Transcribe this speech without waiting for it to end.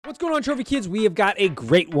What's going on, Trophy Kids? We have got a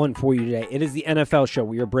great one for you today. It is the NFL show.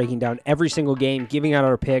 We are breaking down every single game, giving out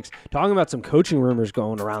our picks, talking about some coaching rumors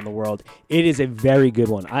going around the world. It is a very good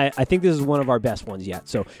one. I think this is one of our best ones yet.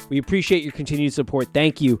 So we appreciate your continued support.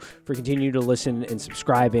 Thank you for continuing to listen and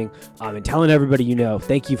subscribing and telling everybody you know.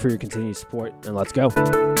 Thank you for your continued support, and let's go.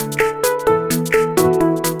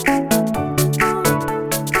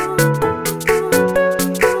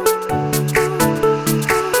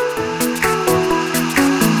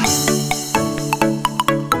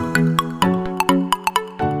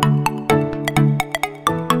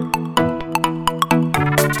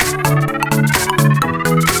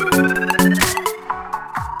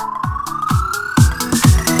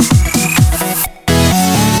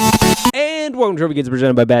 Welcome to Trophy Kids,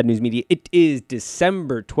 presented by Bad News Media. It is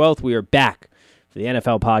December 12th. We are back for the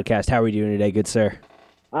NFL podcast. How are we doing today, good sir?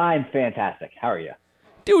 I'm fantastic. How are you?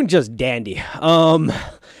 Doing just dandy.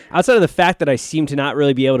 Outside of the fact that I seem to not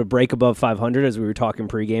really be able to break above 500 as we were talking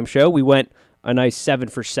pregame show, we went a nice 7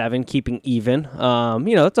 for 7, keeping even.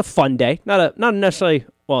 It's a fun day. Not necessarily,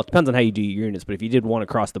 well, it depends on how you do your units, but if you did one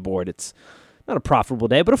across the board, it's not a profitable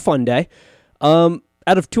day, but a fun day.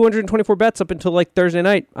 Out of 224 bets up until like Thursday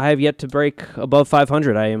night, I have yet to break above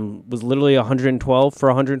 500. Was literally 112 for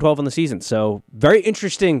 112 on the season. So very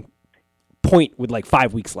interesting point with like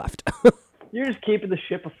 5 weeks left. You're just keeping the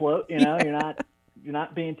ship afloat. You know, yeah. You're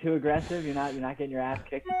not being too aggressive. You're not getting your ass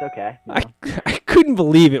kicked. It's okay. You know? I couldn't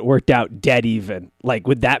believe it worked out dead even, like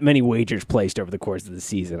with that many wagers placed over the course of the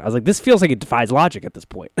season. I was like, this feels like it defies logic at this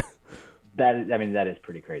point. That is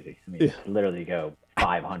pretty crazy. Literally go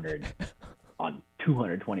 500 on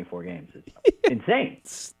 224 games. It's insane.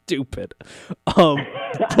 Stupid.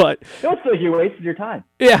 But don't feel like you wasted your time.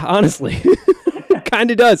 Yeah, honestly.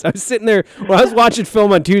 Kind of does. I was sitting there when I was watching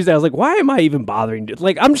film on Tuesday. I was like, why am I even bothering?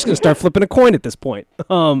 I'm just going to start flipping a coin at this point.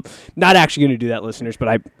 Not actually going to do that, listeners, but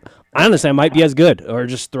I honestly, I might be as good or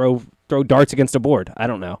just throw darts against a board. I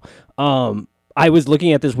don't know. I was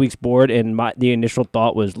looking at this week's board, and the initial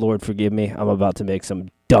thought was, Lord, forgive me. I'm about to make some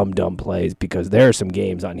dumb plays because there are some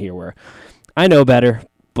games on here where I know better,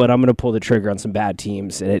 but I'm going to pull the trigger on some bad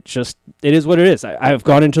teams, and it is what it is. I've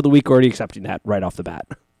gone into the week already accepting that right off the bat.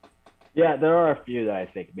 Yeah, there are a few that I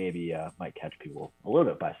think maybe might catch people a little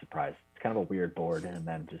bit by surprise. It's kind of a weird board, and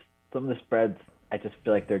then just some of the spreads, I just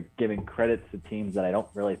feel like they're giving credits to teams that I don't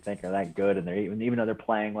really think are that good, and they're even though they're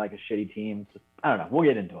playing like a shitty team, I don't know. We'll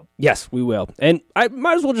get into them. Yes, we will. And I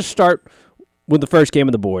might as well just start with the first game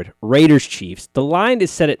of the board, Raiders-Chiefs. The line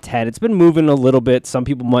is set at 10. It's been moving a little bit. Some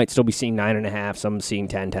people might still be seeing 9.5. Some seeing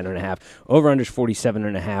 10.5. Over-under is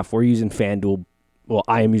 47.5. We're using FanDuel. Well,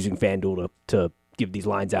 I am using FanDuel to give these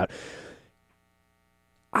lines out.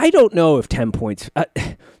 I don't know if 10 points.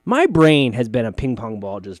 My brain has been a ping pong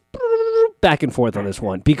ball just back and forth on this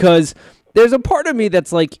one because there's a part of me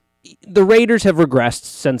that's like, the Raiders have regressed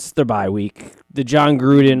since their bye week. The John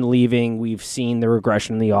Gruden leaving, we've seen the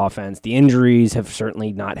regression in the offense. The injuries have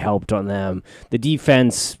certainly not helped on them. The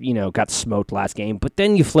defense, got smoked last game. But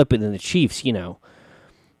then you flip it, and the Chiefs,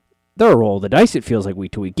 they're a roll of the dice, it feels like,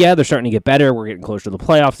 week to week. Yeah, they're starting to get better. We're getting closer to the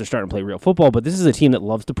playoffs. They're starting to play real football. But this is a team that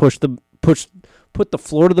loves to put the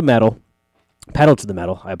floor to the metal, pedal to the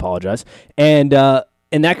metal, I apologize,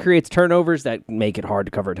 and that creates turnovers that make it hard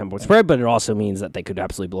to cover a 10-point spread, but it also means that they could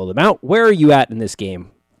absolutely blow them out. Where are you at in this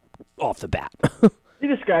game off the bat?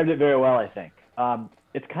 You described it very well, I think.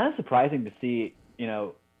 It's kind of surprising to see,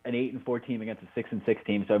 an 8-4 team against a 6-6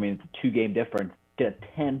 team. So, it's a 2-game difference, get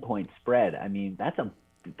a 10-point spread. That's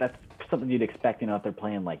something you'd expect, if they're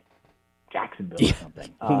playing like Jacksonville or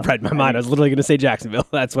something. Right in my mind. I was literally going to say Jacksonville.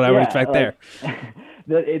 That's what I would expect there.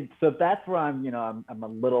 So that's where I'm a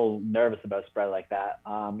little nervous about a spread like that.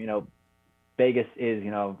 Vegas is,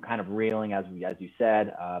 kind of reeling, as you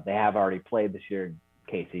said. They have already played this year.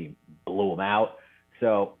 KC blew them out.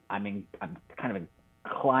 So, I'm kind of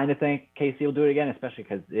inclined to think KC will do it again, especially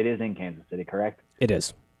because it is in Kansas City, correct? It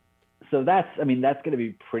is. So that's going to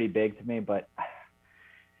be pretty big to me, but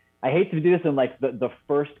I hate to do this in like the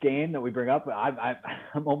first game that we bring up.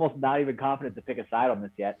 I'm almost not even confident to pick a side on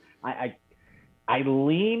this yet. I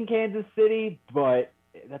lean Kansas City, but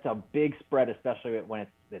that's a big spread, especially when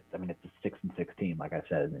it's a 6-6 team. Like I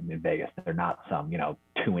said, in Vegas, they're not some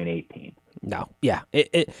 2-8 team. No, yeah,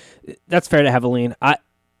 that's fair to have a lean.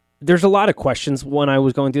 There's a lot of questions when I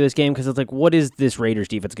was going through this game because it's like, what is this Raiders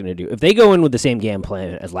defense going to do? If they go in with the same game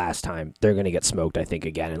plan as last time, they're going to get smoked, I think,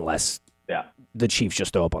 again, unless the Chiefs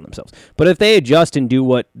just throw up on themselves. But if they adjust and do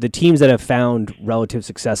what the teams that have found relative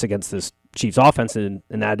success against this Chiefs offense, and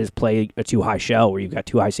that is play a too high shell where you've got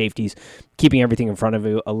two high safeties, keeping everything in front of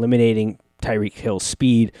you, eliminating Tyreek Hill's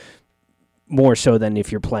speed more so than if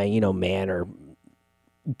you're playing, man or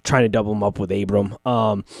trying to double him up with Abram.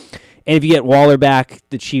 And if you get Waller back,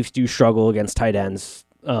 the Chiefs do struggle against tight ends,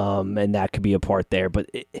 and that could be a part there. But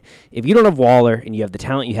if you don't have Waller and you have the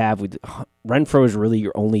talent you have, with Renfro is really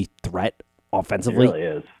your only threat offensively. It really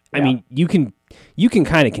is. I mean, you can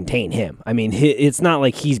kind of contain him. I mean, it's not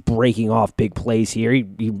like he's breaking off big plays here.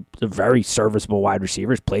 He's a very serviceable wide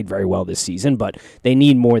receiver. He's played very well this season, but they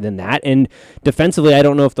need more than that. And defensively, I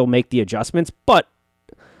don't know if they'll make the adjustments, but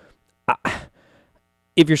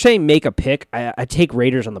if you're saying make a pick, I take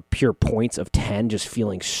Raiders on the pure points of 10, just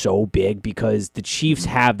feeling so big because the Chiefs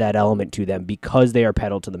have that element to them because they are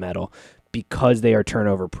pedal to the metal, because they are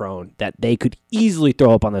turnover prone, that they could easily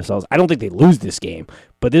throw up on themselves. I don't think they lose this game,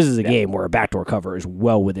 but this is a game where a backdoor cover is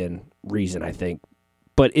well within reason, I think.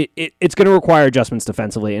 But it's going to require adjustments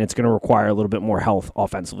defensively, and it's going to require a little bit more health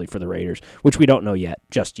offensively for the Raiders, which we don't know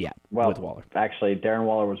just yet with Waller. Actually, Darren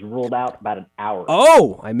Waller was ruled out about an hour.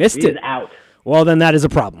 Oh, I missed it. He's out. Well, then that is a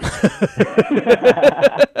problem.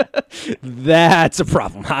 That's a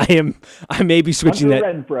problem. I may be switching that.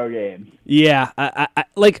 Renfro game. Yeah, I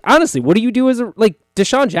like honestly, what do you do as a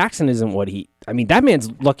Deshaun Jackson isn't what he. I mean, that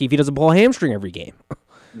man's lucky if he doesn't pull a hamstring every game.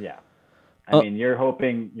 Yeah, I mean, you're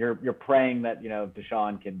hoping, you're praying that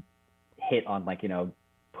Deshaun can hit on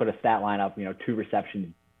put a stat line up, 2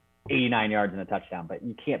 receptions, 89 yards and a touchdown, but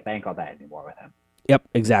you can't bank on that anymore with him. Yep,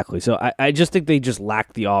 exactly. So I just think they just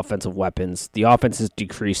lack the offensive weapons. The offense has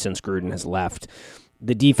decreased since Gruden has left.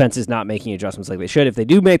 The defense is not making adjustments like they should. If they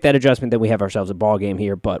do make that adjustment, then we have ourselves a ball game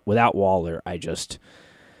here. But without Waller,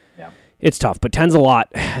 it's tough. But 10's a lot,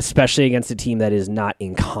 especially against a team that is not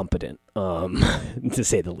incompetent, to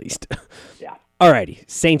say the least. Yeah. All righty,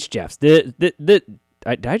 Saints Jeffs. Did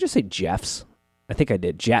I just say Jeffs? I think I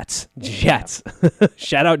did. Jets.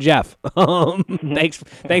 Shout out Jeff. Thanks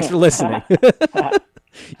for listening.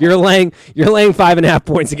 You're laying 5.5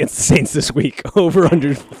 points against the Saints this week. Over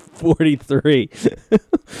under 43.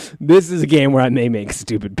 This is a game where I may make a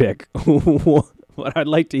stupid pick. But I'd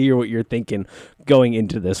like to hear what you're thinking going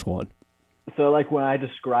into this one. So when I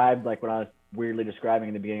was weirdly describing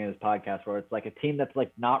in the beginning of this podcast, where it's like a team that's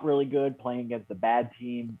not really good playing against a bad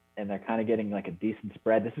team, and they're kind of getting a decent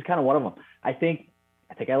spread. This is kind of one of them. I think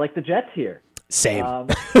I like the Jets here. Same.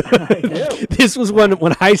 I do. This was when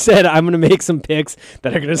I said I'm going to make some picks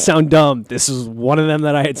that are going to sound dumb. This is one of them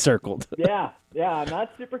that I had circled. Yeah. I'm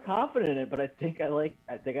not super confident in it, but I think I like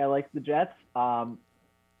the Jets. The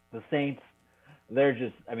Saints, they're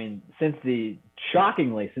just, since the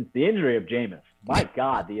injury of Jameis, my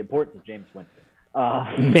God, the importance of Jameis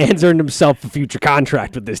Winston. Man's earned himself a future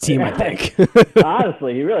contract with this team, I think.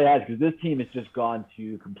 Honestly, he really has, because this team has just gone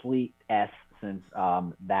to complete S since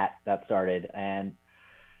that started. And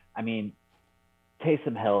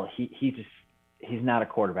Taysom Hill, he's not a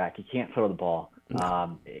quarterback. He can't throw the ball.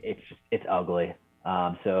 It's ugly.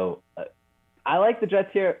 So I like the Jets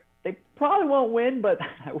here. They probably won't win, but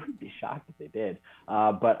I wouldn't be shocked if they did.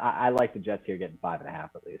 But I like the Jets here getting 5.5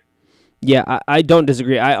 at least. Yeah, I don't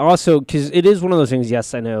disagree. I also, because it is one of those things,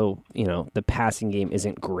 yes, I know, the passing game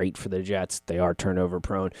isn't great for the Jets. They are turnover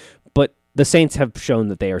prone. But the Saints have shown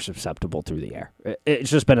that they are susceptible through the air.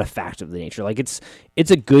 It's just been a fact of the nature.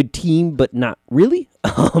 It's a good team, but not really.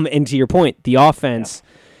 And to your point, the offense,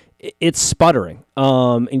 it's sputtering.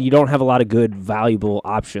 And you don't have a lot of good, valuable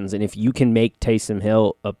options. And if you can make Taysom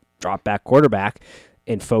Hill a drop-back quarterback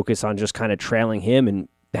and focus on just kind of trailing him and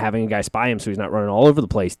having a guy spy him so he's not running all over the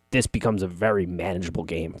place, this becomes a very manageable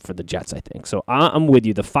game for the Jets, I think. So I'm with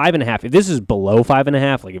you. The 5.5, if this is below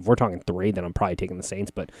 5.5, if we're talking 3, then I'm probably taking the Saints.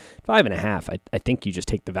 But 5.5, I think you just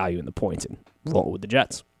take the value in the points and roll with the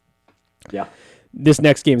Jets. Yeah. This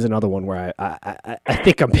next game is another one where I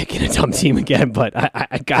think I'm picking a dumb team again, but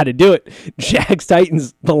I got to do it. Jags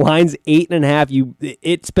Titans, the line's 8.5.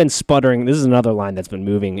 It's been sputtering. This is another line that's been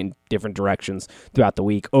moving in different directions throughout the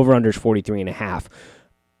week. Over-under is 43.5.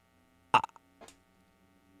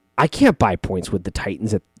 I can't buy points with the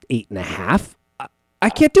Titans at 8.5. I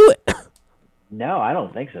can't do it. No, I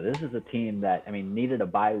don't think so. This is a team that needed a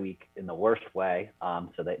bye week in the worst way.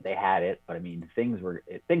 So they had it, but things were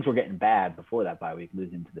getting bad before that bye week,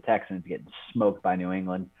 losing to the Texans, getting smoked by New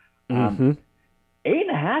England.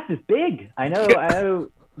 8.5 is big. I know.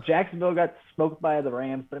 Jacksonville got smoked by the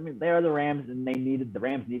Rams, but they are the Rams, and the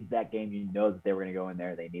Rams needed that game. You know that they were going to go in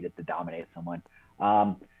there. They needed to dominate someone.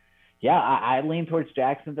 Yeah, I lean towards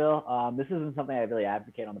Jacksonville. This isn't something I really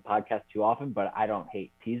advocate on the podcast too often, but I don't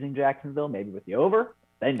hate teasing Jacksonville, maybe with the over.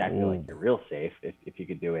 Then I feel like you're real safe if you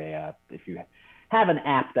could do if you have an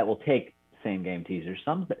app that will take same game teasers.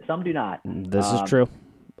 Some do not. This is true.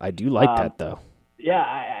 I do like that, though. Yeah,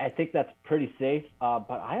 I think that's pretty safe. But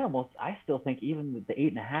I still think even with the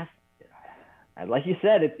 8.5, And like you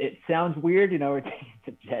said, it sounds weird, we're taking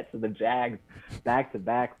the Jets and the Jags back to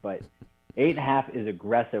back, but 8.5 is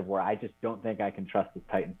aggressive where I just don't think I can trust this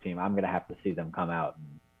Titans team. I'm going to have to see them come out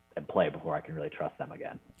and play before I can really trust them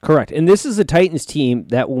again. Correct. And this is a Titans team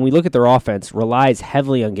that, when we look at their offense, relies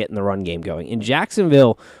heavily on getting the run game going. In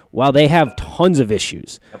Jacksonville, while they have tons of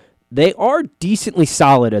issues, they are decently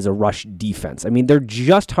solid as a rush defense. I mean, they're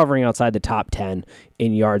just hovering outside the top 10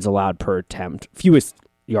 in yards allowed per attempt, fewest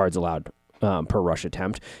yards allowed per rush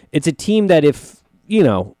attempt. It's a team that if,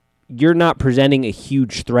 you're not presenting a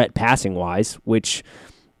huge threat passing-wise, which,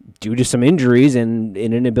 due to some injuries and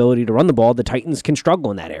an inability to run the ball, the Titans can struggle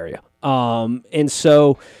in that area. And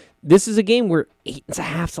so this is a game where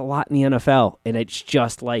 8.5's a lot in the NFL, and it's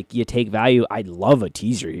just like you take value. I'd love a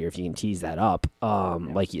teaser here if you can tease that up.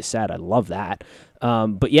 Like you said, I love that.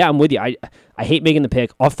 But yeah, I'm with you. I hate making the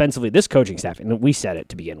pick. Offensively, this coaching staff, and we said it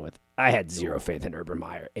to begin with, I had zero faith in Urban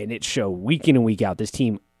Meyer, and it showed week in and week out. This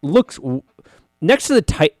team looks, next to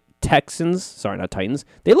the Texans, sorry, not Titans,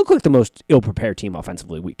 they look like the most ill-prepared team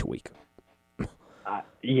offensively week to week.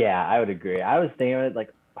 Yeah, I would agree. I was thinking of it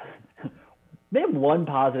like, they have one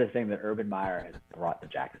positive thing that Urban Meyer has brought to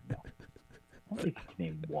Jacksonville. I don't think you can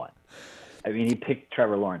name one. I mean, he picked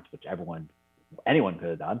Trevor Lawrence, which anyone could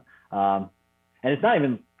have done. And it's not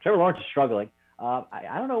even, Trevor Lawrence is struggling.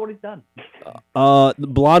 I don't know what he's done. The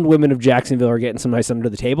blonde women of Jacksonville are getting some nice under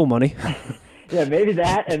the table money. Yeah, maybe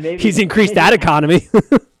that, and maybe he's increased that economy.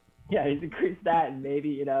 Yeah, he's increased that, and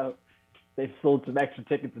maybe they've sold some extra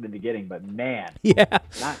tickets in the beginning, but man, yeah,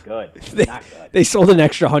 not good. Not good. They sold an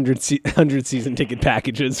extra 100 season ticket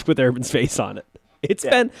packages with Urban's face on it. It's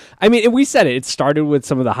been, I mean, and we said it. It started with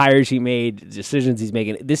some of the hires he made, decisions he's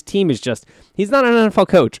making. This team is just, he's not an NFL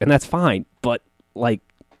coach, and that's fine. But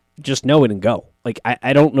just know it and go.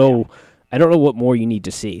 I don't know. Yeah. I don't know what more you need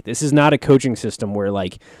to see. This is not a coaching system where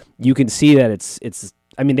you can see that it's.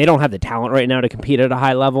 I mean, they don't have the talent right now to compete at a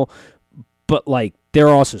high level, but there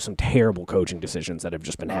are also some terrible coaching decisions that have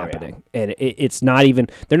just been happening, and it's not even.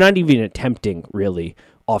 They're not even attempting really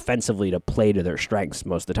offensively to play to their strengths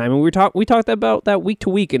most of the time. And we talked about that week to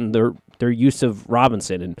week and their use of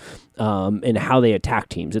Robinson and how they attack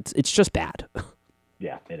teams. It's just bad.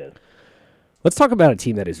 Yeah, it is. Let's talk about a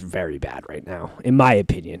team that is very bad right now, in my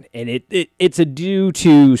opinion. And it's due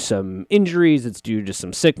to some injuries. It's due to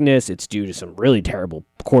some sickness. It's due to some really terrible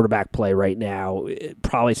quarterback play right now.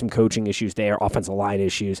 Probably some coaching issues there, offensive line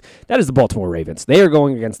issues. That is the Baltimore Ravens. They are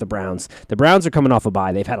going against the Browns. The Browns are coming off a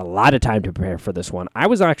bye. They've had a lot of time to prepare for this one. I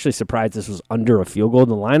was actually surprised this was under a field goal.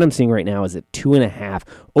 The line I'm seeing right now is at 2.5.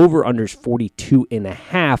 Over-under's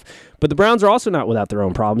 42.5. But the Browns are also not without their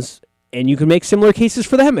own problems. And you can make similar cases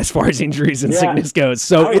for them as far as injuries and sickness goes.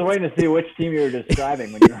 So I was waiting to see which team you were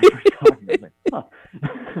describing when you were talking.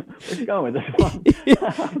 Where's he going with this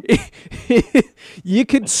one? You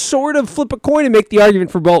could sort of flip a coin and make the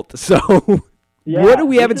argument for both. So what do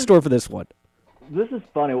we have in store for this one? This is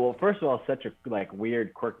funny. Well, first of all, such a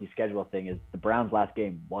weird, quirky schedule thing is the Browns' last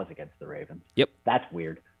game was against the Ravens. Yep. That's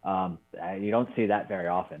weird. You don't see that very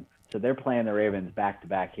often. So they're playing the Ravens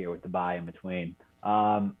back-to-back here with the bye in between.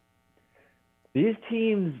 These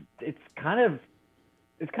teams, it's kind of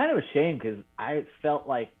a shame because I felt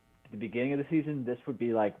like at the beginning of the season, this would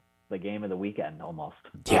be like the game of the weekend almost.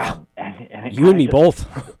 Yeah. And you and me both.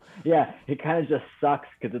 Yeah. It kind of just sucks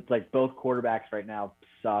because it's both quarterbacks right now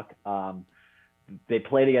suck. They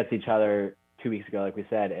played against each other 2 weeks ago, like we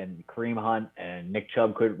said, and Kareem Hunt and Nick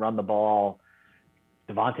Chubb couldn't run the ball.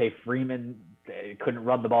 Devontae Freeman couldn't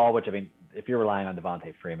run the ball, which, I mean, if you're relying on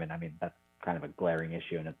Devontae Freeman, I mean, that's kind of a glaring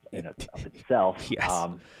issue in of itself. Yes.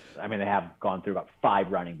 I mean, they have gone through about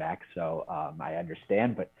 5 running backs, so I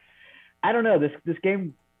understand. But I don't know. This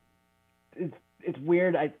game, it's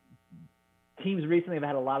weird. Teams recently have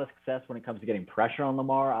had a lot of success when it comes to getting pressure on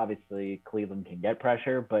Lamar. Obviously, Cleveland can get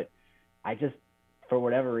pressure, but I just, for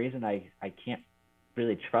whatever reason, I can't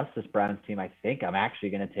really trust this Browns team. I think I'm actually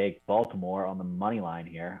going to take Baltimore on the money line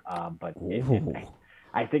here. But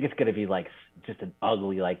I think it's going to be just an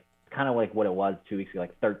ugly, kind of like what it was 2 weeks ago,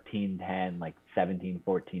 13-10,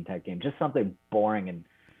 17-14 type game. Just something boring and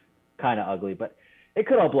kind of ugly, but it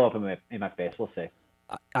could all blow up in my face. We'll see.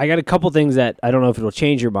 I got a couple things that I don't know if it'll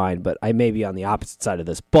change your mind, but I may be on the opposite side of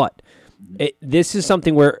this. But this is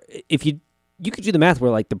something where if you could do the math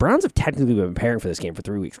where the Browns have technically been preparing for this game for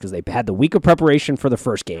 3 weeks because they had the week of preparation for the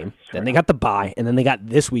first game, then they got the bye, and then they got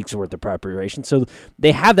this week's worth of preparation. So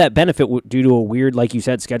they have that benefit due to a weird, like you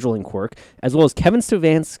said, scheduling quirk, as well as Kevin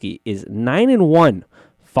Stefanski is 9-1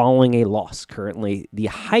 following a loss, currently the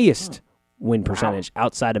highest win percentage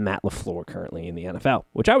outside of Matt LaFleur currently in the NFL,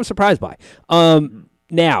 which I was surprised by.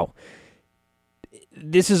 Now,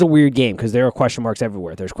 this is a weird game because there are question marks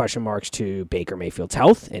everywhere. There's question marks to Baker Mayfield's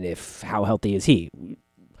health and how healthy is he.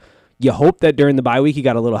 You hope that during the bye week he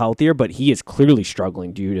got a little healthier, but he is clearly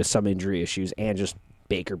struggling due to some injury issues and just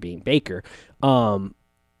Baker being Baker.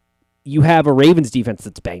 You have a Ravens defense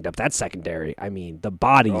that's banged up. That's secondary. I mean, the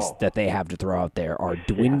bodies that they have to throw out there are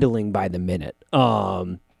dwindling by the minute.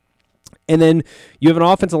 And then you have an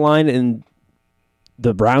offensive line in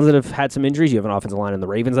the Browns that have had some injuries. You have an offensive line in the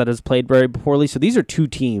Ravens that has played very poorly. So these are two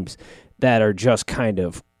teams that are just kind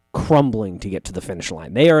of crumbling to get to the finish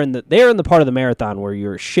line. They are in the part of the marathon where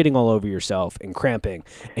you're shitting all over yourself and cramping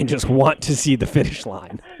and just want to see the finish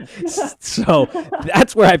line. So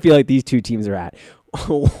that's where I feel like these two teams are at.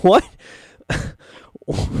 What?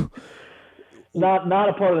 Not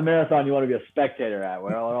a part of the marathon you want to be a spectator at,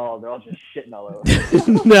 where they're all just shitting all over.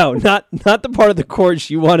 No, not the part of the course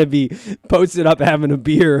you want to be posted up having a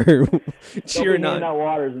beer or cheering on. Out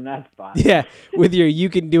waters in that spot. Yeah, with your "You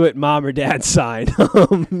can do it, mom or dad" sign.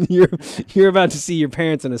 You're about to see your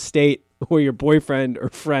parents in a state or your boyfriend or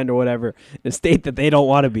friend or whatever in a state that they don't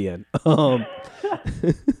want to be in.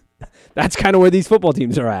 That's kind of where these football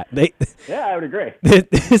teams are at. Yeah, I would agree.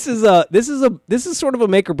 This is sort of a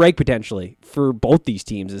make or break potentially for both these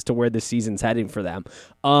teams as to where this season's heading for them.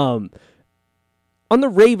 On the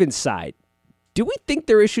Ravens side, do we think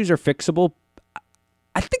their issues are fixable?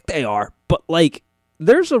 I think they are, but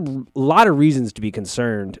there's a lot of reasons to be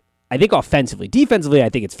concerned. I think offensively, defensively, I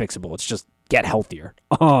think it's fixable. It's just get healthier.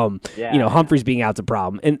 Humphreys being out's a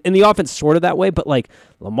problem, and the offense sort of that way. But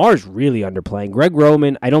Lamar's really underplaying. Greg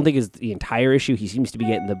Roman, I don't think is the entire issue. He seems to be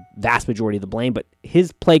getting the vast majority of the blame, but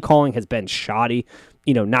his play calling has been shoddy.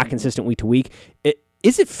 Not consistent week to week.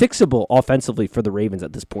 Is it fixable offensively for the Ravens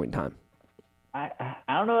at this point in time? I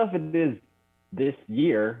don't know if it is this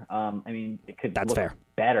year. It could look fair.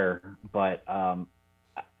 Better, but I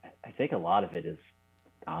think a lot of it is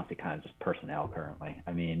honestly kind of just personnel currently.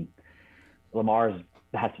 Lamar's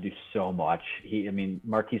has to do so much.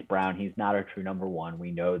 Marquise Brown, he's not a true number one.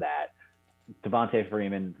 We know that. Devontae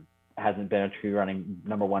Freeman hasn't been a true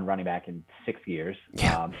number one running back in 6 years.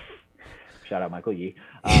 Yeah. Shout out Michael Yee.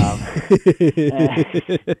 All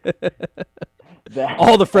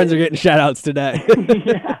the friends are getting shout outs today.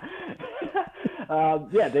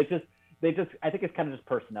 They just I think it's kind of just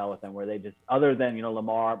personnel with them where they just, other than,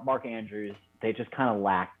 Lamar, Mark Andrews, they just kind of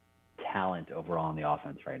lack talent overall in the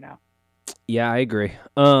offense right now. Yeah, I agree.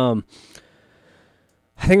 I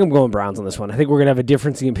think I'm going Browns on this one. I think we're going to have a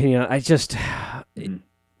difference in opinion. I'm just going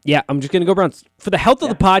to go Browns. For the health of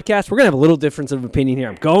the podcast, we're going to have a little difference of opinion here.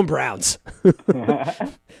 I'm going Browns.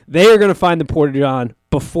 They are going to find the Porta-John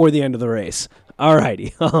before the end of the race. All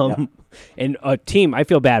righty. And a team, I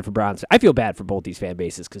feel bad for Browns. I feel bad for both these fan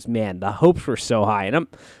bases because, man, the hopes were so high. And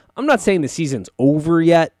I'm not saying the season's over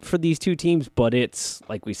yet for these two teams, but it's,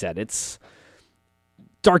 like we said, it's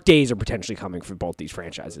dark days are potentially coming for both these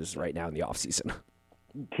franchises right now in the offseason.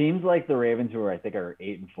 Teams like the Ravens, who I think are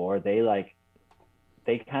 8-4,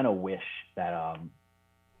 they kind of wish that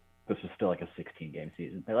this was still a 16-game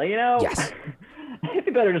season. They're like, yes. It'd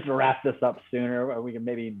be better just to wrap this up sooner, or we can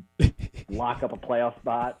maybe lock up a playoff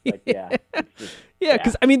spot.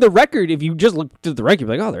 Because the record, if you just look at the record, you're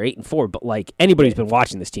like, oh, they're 8-4. But anybody who's been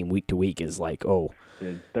watching this team week to week is like, oh,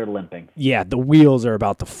 dude, they're limping. Yeah, the wheels are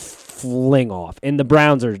about to fling off, and the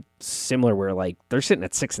Browns are similar, where they're sitting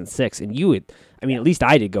at 6-6, and you would, at least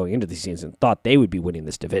I did going into the season, thought they would be winning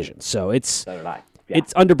this division. So so did I. Yeah.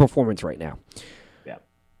 It's underperformance right now. Yeah.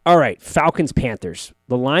 All right, Falcons Panthers.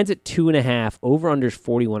 The line's at 2.5. Over under's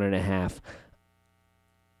 41.5.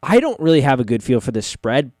 I don't really have a good feel for this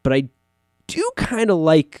spread, but I do kind of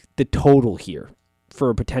like the total here for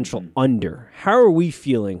a potential under. How are we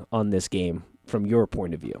feeling on this game from your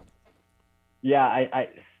point of view? Yeah,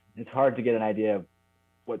 it's hard to get an idea of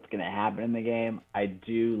what's going to happen in the game. I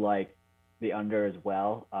do like the under as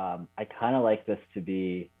well. I kind of like this to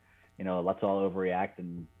be, let's all overreact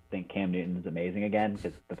and think Cam Newton is amazing again,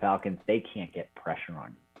 because the Falcons, they can't get pressure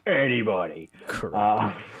on anybody.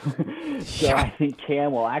 Correct. So I think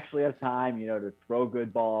Cam will actually have time, to throw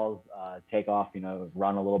good balls, take off,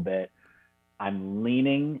 run a little bit. I'm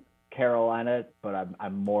leaning Carolina, but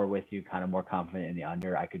I'm more with you, kind of more confident in the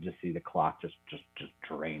under. I could just see the clock just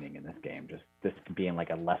draining in this game. Just this being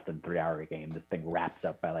a less than 3 hour game. This thing wraps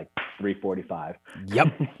up by 3:45.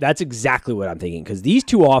 Yep, that's exactly what I'm thinking, because these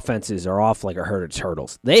two offenses are off like a herd of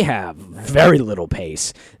turtles. They have very little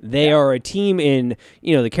pace. They are a team in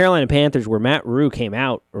the Carolina Panthers where Matt Rule came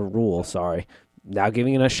out, or Rule, sorry. Now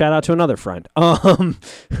giving a shout out to another friend.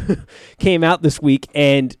 Came out this week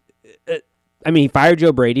and he fired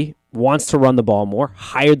Joe Brady, wants to run the ball more,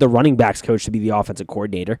 hired the running backs coach to be the offensive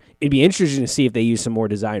coordinator. It'd be interesting to see if they use some more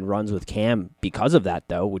designed runs with Cam because of that,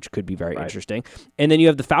 though, which could be very interesting. And then you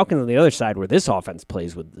have the Falcons on the other side where this offense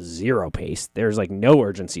plays with zero pace. There's like no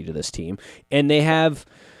urgency to this team. And they have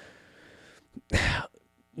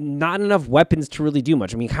not enough weapons to really do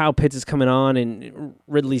much. I mean, Kyle Pitts is coming on and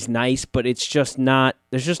Ridley's nice, but it's just not,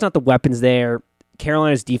 there's just not the weapons there.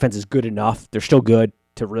 Carolina's defense is good enough. They're still good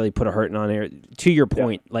to really put a hurting on there. To your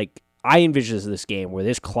point, like I envision this game where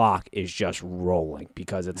this clock is just rolling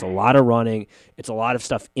because it's a lot of running, it's a lot of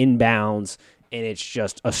stuff inbounds, and it's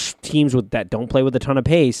just teams that don't play with a ton of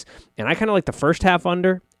pace. And I kind of like the first half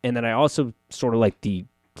under, and then I also sort of like the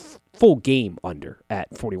full game under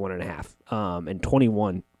at 41.5 and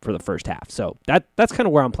 21 for the first half. So that's kind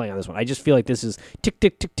of where I'm playing on this one. I just feel like this is tick,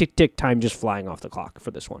 tick, tick, tick, tick, time just flying off the clock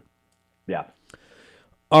for this one. Yeah.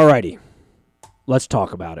 Alrighty. Let's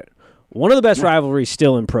talk about it. One of the best rivalries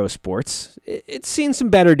still in pro sports. It's seen some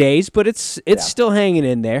better days, but it's still hanging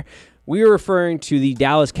in there. We are referring to the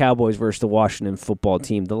Dallas Cowboys versus the Washington football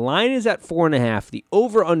team. The line is at 4.5. The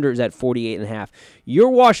over-under is at 48.5. Your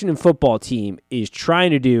Washington football team is trying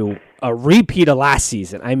to do a repeat of last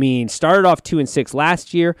season. I mean, started off 2-6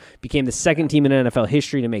 last year, became the second team in NFL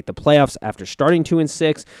history to make the playoffs after starting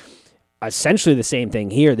 2-6. Essentially the same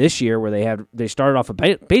thing here this year where they started off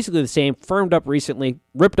basically the same, firmed up recently,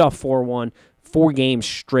 ripped off 4-1, 4 games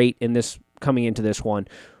straight in this coming into this one.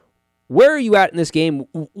 Where are you at in this game?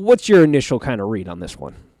 What's your initial kind of read on this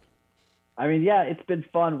one? I mean, yeah, it's been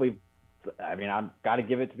fun. I've got to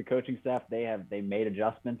give it to the coaching staff. They made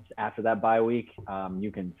adjustments after that bye week.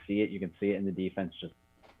 You can see it. You can see it in the defense, just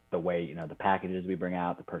the way, the packages we bring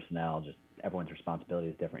out, the personnel, just everyone's responsibility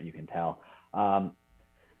is different. You can tell.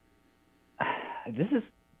 This is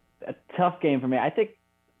a tough game for me. I think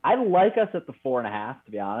I like us at the 4.5,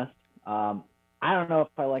 to be honest. I don't know if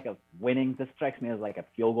I like us winning. This strikes me as like a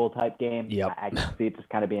field goal type game. Yep. I can see it just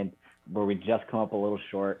kind of being where we just come up a little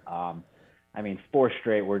short. 4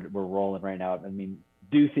 straight, we're rolling right now. I mean,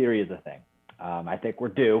 due theory is a thing. I think we're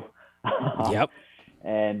due. Yep.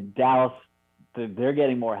 And Dallas, they're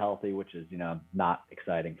getting more healthy, which is, not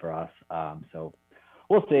exciting for us. So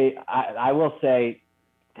we'll see. I will say,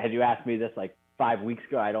 had you asked me this like 5 weeks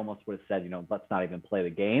ago, I'd almost would have said, let's not even play the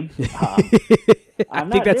game. I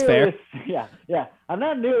think that's fair. Yeah. I'm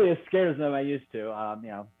not nearly as scared as them I used to.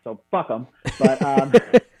 So fuck them.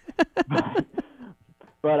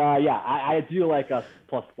 But I do like us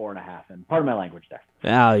plus 4.5, and pardon my language there.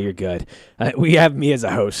 Oh, you're good. We have me as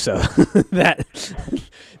a host, so that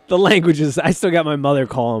the language is. I still got my mother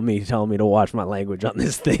calling me, telling me to watch my language on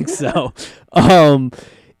this thing. So,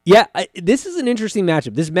 this is an interesting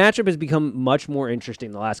matchup. This matchup has become much more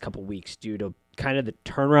interesting the last couple of weeks due to kind of the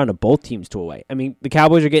turnaround of both teams to away. I mean, the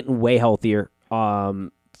Cowboys are getting way healthier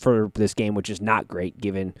for this game, which is not great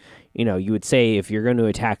given, you would say if you're going to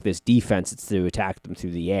attack this defense, it's to attack them through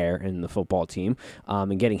the air and the football team.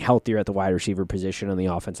 And getting healthier at the wide receiver position on the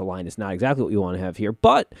offensive line is not exactly what we want to have here.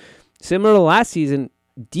 But similar to last season,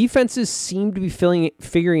 defenses seem to be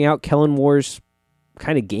figuring out Kellen Moore's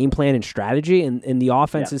kind of game plan and strategy, and the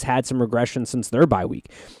offense has had some regression since their bye week.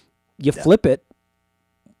 You flip it,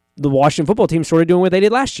 the Washington football team sort of doing what they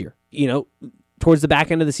did last year. Towards the back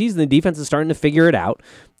end of the season, the defense is starting to figure it out.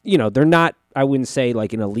 They're not, I wouldn't say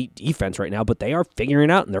like an elite defense right now, but they are figuring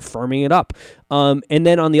it out and they're firming it up. And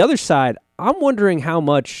then on the other side, I'm wondering how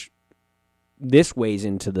much this weighs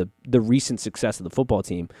into the recent success of the football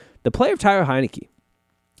team. The play of Tyler Heinicke.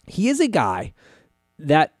 He is a guy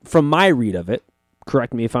that, from my read of it,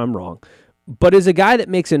 correct me if I'm wrong, but is a guy that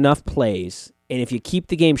makes enough plays, and if you keep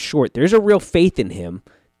the game short, there's a real faith in him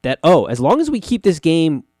that, as long as we keep this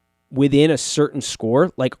game within a certain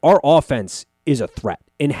score, like our offense is a threat.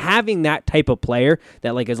 And having that type of player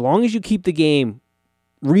that, like, as long as you keep the game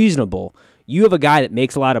reasonable, you have a guy that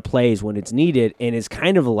makes a lot of plays when it's needed and is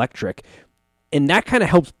kind of electric, and that kind of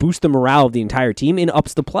helps boost the morale of the entire team and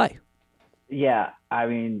ups the play. Yeah, I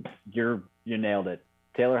mean, you nailed it.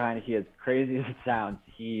 Taylor Heinicke, as crazy as it sounds,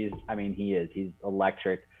 he is. He's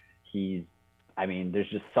electric. There's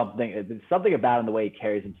just something about him, the way he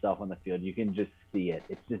carries himself on the field. You can just see it.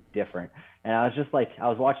 It's just different. And I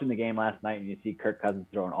was watching the game last night, and you see Kirk Cousins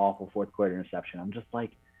throw an awful fourth quarter interception. I'm just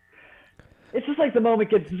like, it's just like the moment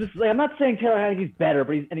gets just like, I'm not saying Taylor Heinicke's better,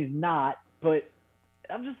 but he's not. But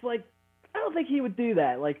I'm just like, I don't think he would do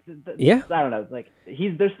that. Like, I don't know. Like,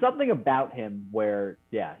 there's something about him where,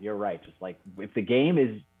 yeah, you're right. Just like if the game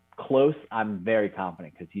is close, I'm very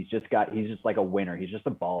confident because he's just like a winner. He's just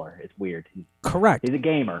a baller. It's weird. Correct. He's a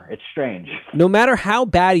gamer. It's strange. No matter how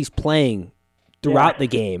bad he's playing, throughout the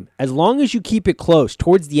game. As long as you keep it close,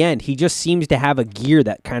 towards the end, he just seems to have a gear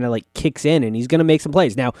that kind of like kicks in, and he's going to make some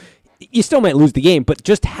plays. Now, you still might lose the game, but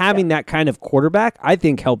just having that kind of quarterback, I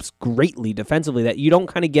think, helps greatly defensively, that you don't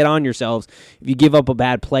kind of get on yourselves. If you give up a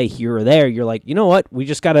bad play here or there, you're like, you know what? We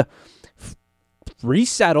just got to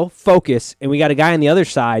resettle, focus, and we got a guy on the other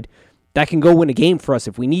side that can go win a game for us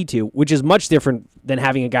if we need to, which is much different than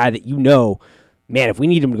having a guy that man, if we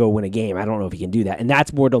need him to go win a game, I don't know if he can do that. And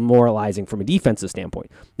that's more demoralizing from a defensive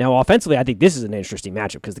standpoint. Now, offensively, I think this is an interesting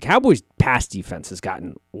matchup because the Cowboys' pass defense has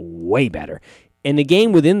gotten way better. And the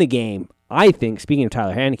game within the game, I think, speaking of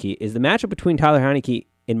Tyler Heinicke, is the matchup between Tyler Heinicke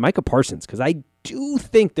and Micah Parsons, because I do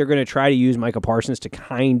think they're going to try to use Micah Parsons to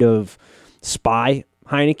kind of spy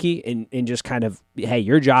Heinicke and just kind of, hey,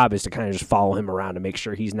 your job is to kind of just follow him around to make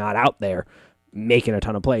sure he's not out there making a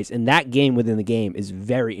ton of plays. And that game within the game is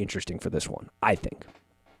very interesting for this one, I think.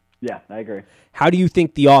 Yeah, I agree. How do you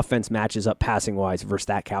think the offense matches up passing-wise versus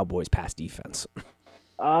that Cowboys pass defense?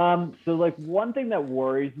 So, like, one thing that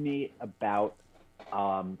worries me about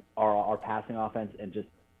our passing offense and just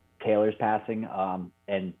Taylor's passing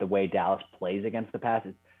and the way Dallas plays against the pass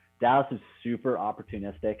is Dallas is super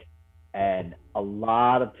opportunistic, and a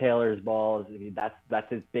lot of Taylor's balls, that's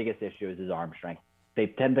his biggest issue is his arm strength. They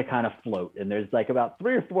tend to kind of float, and there's like about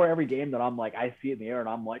 3 or 4 every game that I'm like, I see it in the air and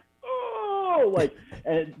I'm like, oh, like,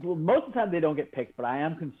 and most of the time they don't get picked, but I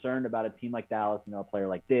am concerned about a team like Dallas, a player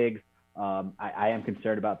like Diggs. I am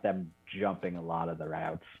concerned about them jumping a lot of the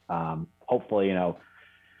routes. Hopefully,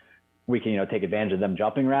 we can, take advantage of them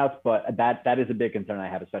jumping routes, but that is a big concern I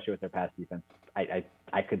have, especially with their pass defense.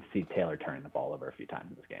 I could see Taylor turning the ball over a few times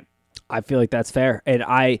in this game. I feel like that's fair. And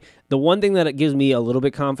the one thing that gives me a little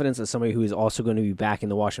bit confidence as somebody who is also going to be back in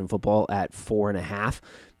the Washington football at 4.5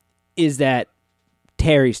 is that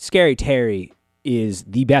Scary Terry is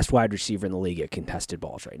the best wide receiver in the league at contested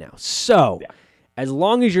balls right now. So as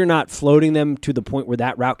long as you're not floating them to the point where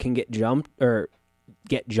that route can get jumped and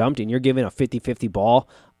you're giving a 50-50 ball,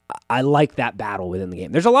 I like that battle within the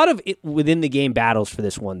game. There's a lot of within the game battles for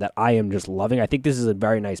this one that I am just loving. I think this is a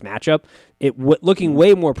very nice matchup. Looking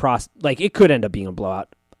way more it could end up being a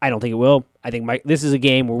blowout. I don't think it will. I think this is a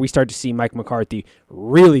game where we start to see Mike McCarthy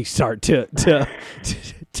really start to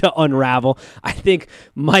unravel. I think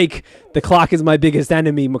Mike, the clock is my biggest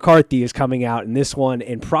enemy, McCarthy is coming out in this one,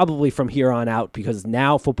 and probably from here on out, because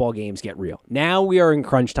now football games get real. Now we are in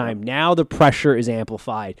crunch time. Now the pressure is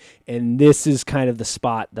amplified, and this is kind of the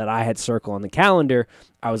spot that I had circled on the calendar.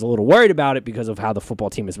 I was a little worried about it because of how the football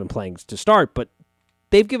team has been playing to start, but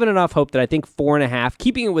they've given enough hope that I think 4.5,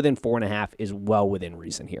 keeping it within 4.5 is well within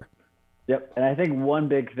reason here. Yep, and I think one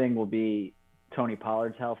big thing will be Tony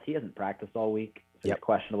Pollard's health. He hasn't practiced all week. So it's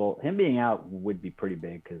questionable. Him being out would be pretty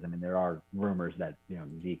big because, there are rumors that,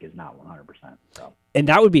 Zeke is not 100%. So. And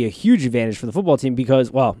that would be a huge advantage for the football team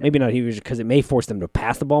because, maybe not huge because it may force them to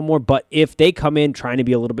pass the ball more, but if they come in trying to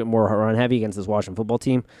be a little bit more run-heavy against this Washington football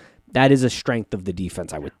team, that is a strength of the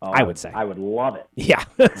defense, I would say. I would love it. Yeah.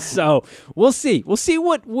 So we'll see. We'll see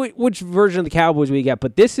which version of the Cowboys we get.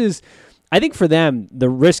 But this is, I think for them, the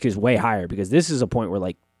risk is way higher because this is a point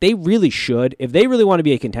where, they really should, if they really want to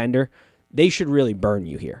be a contender, they should really burn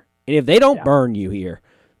you here. And if they don't burn you here,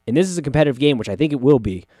 and this is a competitive game, which I think it will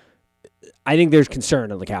be, I think there's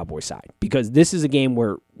concern on the Cowboys side because this is a game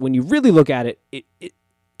where when you really look at it,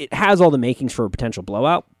 it has all the makings for a potential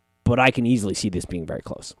blowout, but I can easily see this being very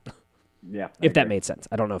close. Yeah. If that made sense.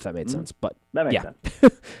 I don't know if that made sense, but that makes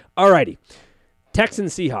sense. All righty.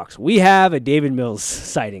 Texans Seahawks. We have a David Mills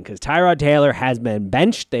sighting because Tyrod Taylor has been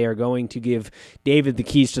benched. They are going to give David the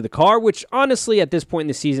keys to the car, which honestly at this point in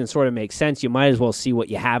the season sort of makes sense. You might as well see what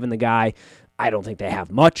you have in the guy. I don't think they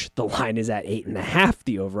have much. The line is at 8.5.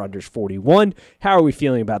 The over-under is 41. How are we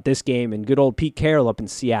feeling about this game and good old Pete Carroll up in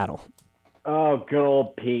Seattle? Oh, good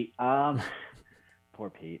old Pete. Poor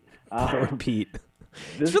Pete. Poor Pete.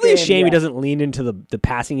 It's really a shame he doesn't lean into the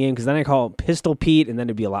passing game because then I call him Pistol Pete and then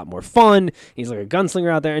it'd be a lot more fun. He's like a gunslinger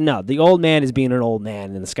out there. And no, the old man is being an old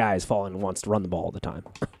man and the sky is falling and wants to run the ball all the time.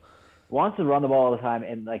 Wants to run the ball all the time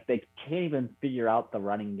and they can't even figure out the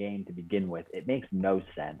running game to begin with. It makes no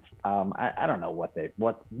sense. I don't know what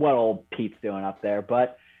old Pete's doing up there,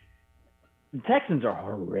 but the Texans are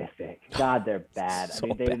horrific. God, they're bad. So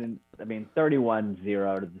they didn't. 31-0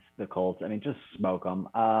 to the Colts. Just smoke them.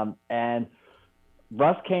 And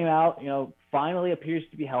Russ came out, finally appears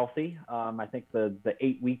to be healthy. I think the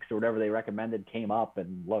 8 weeks or whatever they recommended came up,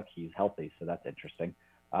 and look, he's healthy, so that's interesting.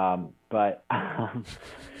 But I'm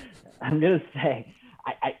gonna say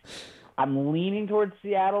I'm leaning towards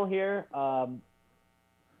Seattle here.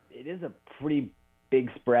 It is a pretty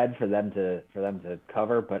big spread for them to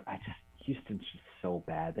cover, but Houston's just so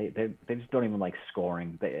bad. They just don't even like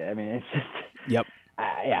scoring. I mean, it's just. Yep.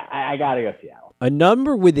 I gotta go Seattle. A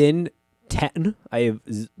number within 10, I have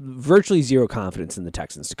virtually zero confidence in the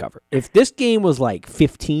Texans to cover. If this game was like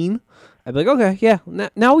 15, I'd be like, okay, yeah,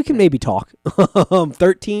 now we can maybe talk.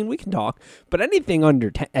 13, we can talk. But anything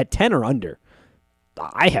under at 10 or under,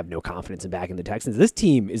 I have no confidence in backing the Texans. This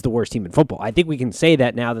team is the worst team in football. I think we can say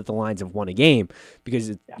that now that the Lions have won a game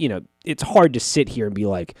because it's hard to sit here and be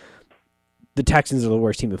like, the Texans are the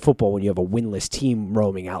worst team in football when you have a winless team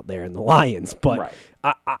roaming out there in the Lions. But right.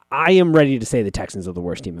 I am ready to say the Texans are the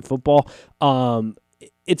worst team in football.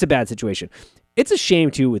 It's a bad situation. It's a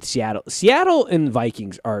shame, too, with Seattle. Seattle and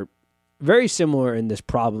Vikings are very similar in this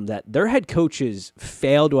problem that their head coaches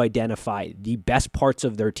fail to identify the best parts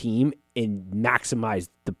of their team and maximize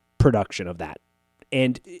the production of that.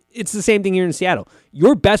 And it's the same thing here in Seattle.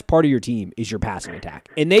 Your best part of your team is your passing attack.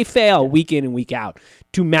 And they fail week in and week out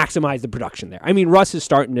to maximize the production there. I mean, Russ is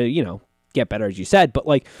starting to, get better, as you said, but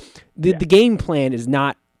like the game plan is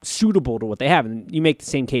not suitable to what they have. And you make the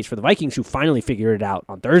same case for the Vikings, who finally figured it out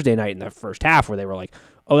on Thursday night in the first half, where they were like,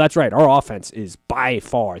 oh, that's right, our offense is by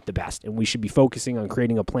far the best, and we should be focusing on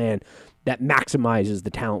creating a plan that maximizes the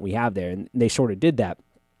talent we have there. And they sort of did that.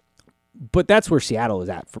 But that's where Seattle is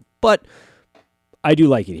at. But I do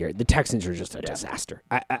like it here. The Texans are just a disaster.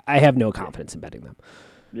 I have no confidence in betting them.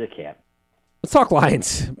 You can't. Let's talk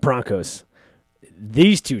Lions, Broncos.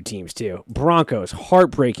 These two teams, too. Broncos,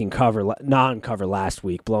 heartbreaking non-cover last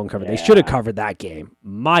week, blown cover. They should have covered that game.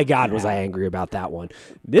 My God, was I angry about that one.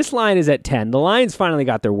 This line is at 10. The Lions finally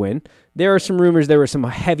got their win. There are some rumors there was some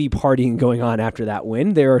heavy partying going on after that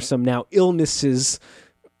win. There are some now illnesses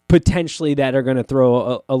potentially that are going to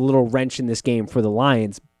throw a little wrench in this game for the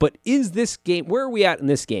Lions. But is this game, where are we at in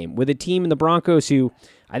this game? With a team in the Broncos who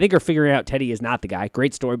I think are figuring out Teddy is not the guy.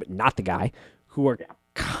 Great story, but not the guy. Who are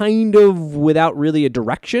kind of without really a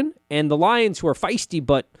direction. And the Lions who are feisty,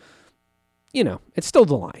 but, it's still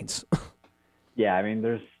the Lions. Yeah, I mean,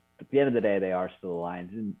 at the end of the day, they are still the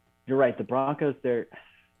Lions. And you're right, the Broncos, you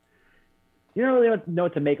don't really know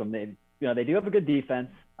what to make them. They do have a good defense.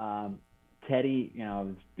 Teddy,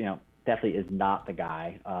 definitely is not the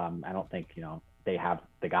guy. I don't think, they have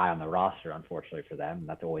the guy on the roster, unfortunately for them.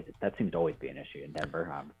 That seems to always be an issue in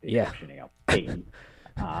Denver. Peyton.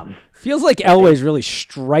 Feels like Elway's really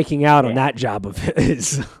striking out on that job of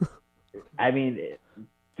his. I mean,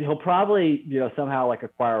 he'll probably, somehow like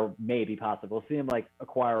acquire, maybe possible. We'll see him like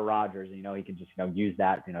acquire Rodgers, and he can just, use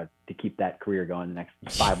that, to keep that career going the next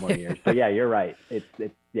 5 more years. So yeah, you're right. It's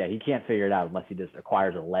he can't figure it out unless he just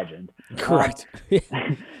acquires a legend. Correct.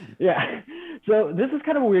 Yeah. So this is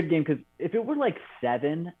kind of a weird game because if it were like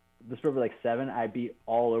 7, I'd be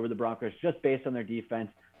all over the Broncos just based on their defense.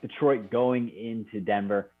 Detroit going into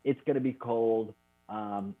Denver, it's going to be cold.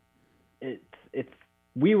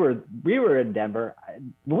 We were in Denver.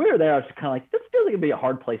 When we were there, I was just kind of like, this feels like it'd be a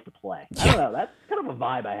hard place to play. I don't know. That's kind of a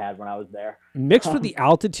vibe I had when I was there. Mixed with the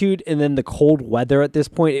altitude and then the cold weather at this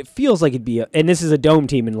point, it feels like it'd be and this is a dome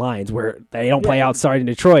team in Lions where they don't play outside in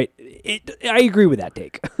Detroit. I agree with that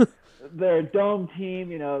take. They're a dome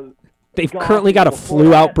team, They've currently got a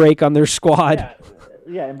flu outbreak on their squad.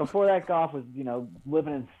 Yeah, and before that, Goff was,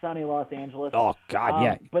 living in sunny Los Angeles. Oh, God,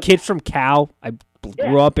 yeah. Kids from Cal. I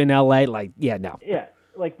grew up in L.A. No. Yeah,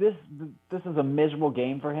 like this is a miserable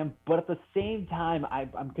game for him. But at the same time,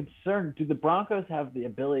 I'm concerned, do the Broncos have the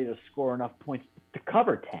ability to score enough points to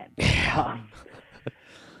cover 10?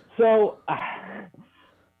 So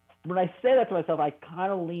when I say that to myself, I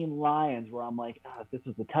kind of lean Lions, where I'm like, if this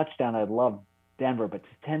was a touchdown, I'd love Denver. But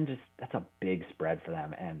 10, that's a big spread for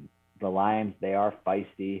them. And the Lions, they are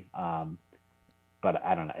feisty, but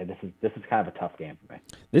I don't know. This is kind of a tough game for me.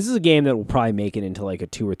 This is a game that will probably make it into like a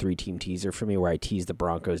 2 or 3 team teaser for me, where I tease the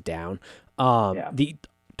Broncos down. The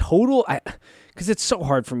total, because it's so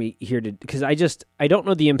hard for me here because I don't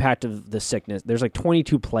know the impact of the sickness. There's like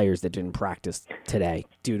 22 players that didn't practice today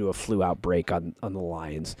due to a flu outbreak on the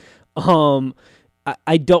Lions.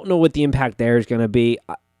 I don't know what the impact there is going to be,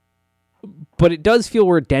 but it does feel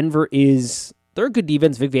where Denver is. They're a good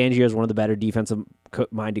defense. Vic Fangio is one of the better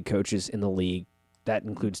defensive-minded coaches in the league. That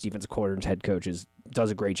includes defensive coordinators, head coaches. Does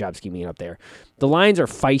a great job scheming it up there. The Lions are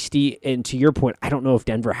feisty, and to your point, I don't know if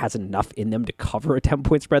Denver has enough in them to cover a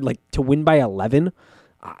 10-point spread. Like, to win by 11,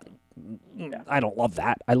 I don't love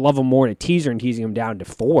that. I love them more in a teaser and teasing them down to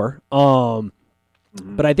 4.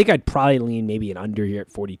 But I think I'd probably lean maybe an under here at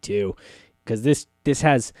 42, because this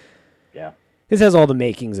has... Yeah. This has all the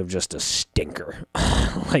makings of just a stinker,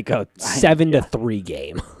 like a 7-3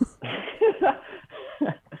 game.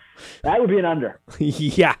 That would be an under.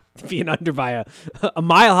 Yeah, being under by a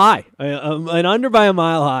mile high, an under by a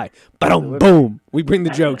mile high. Boom, boom. We bring the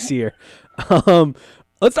jokes here.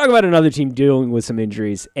 Let's talk about another team dealing with some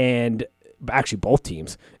injuries, and actually both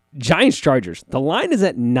teams. Giants Chargers. The line is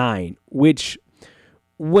at 9, which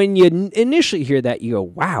when you initially hear that, you go,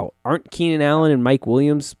 "Wow, aren't Keenan Allen and Mike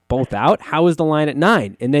Williams both out? How is the line at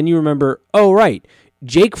 9?" And then you remember, oh right,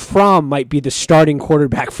 Jake Fromm might be the starting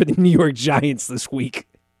quarterback for the New York Giants this week.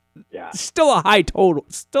 Yeah. Still a high total,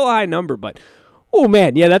 still a high number, but oh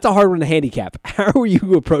man, yeah, that's a hard one to handicap. How are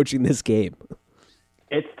you approaching this game?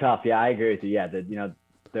 It's tough. Yeah, I agree with you. Yeah,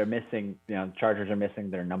 they're missing. Chargers are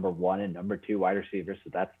missing their number 1 and number 2 wide receivers, so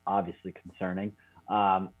that's obviously concerning.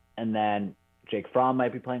 And then Jake Fromm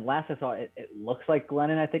might be playing. Last I saw, it looks like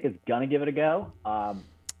Glennon, I think, is gonna give it a go.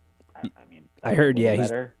 I heard,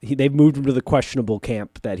 yeah, they've moved him to the questionable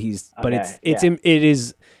camp. That he's, but Okay,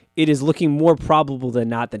 it is looking more probable than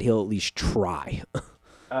not that he'll at least try.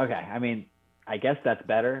 Okay, I guess that's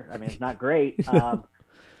better. It's not great.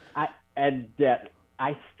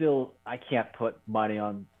 I can't put money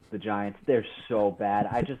on the Giants. They're so bad.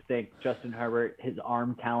 I just think Justin Herbert, his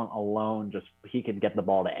arm talent alone, he can get the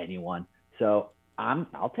ball to anyone. So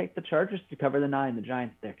I'll take the Chargers to cover the 9. The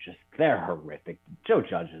Giants, they're horrific. Joe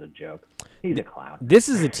Judge is a joke. He's a clown. This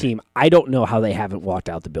is a team, I don't know how they haven't walked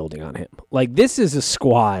out the building on him. Like, this is a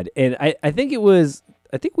squad, and I think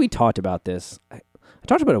we talked about this. I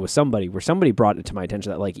talked about it with somebody, where somebody brought it to my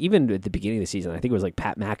attention that, like, even at the beginning of the season, I think it was like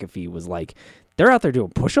Pat McAfee was like, they're out there doing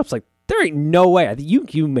push-ups. Like, there ain't no way. I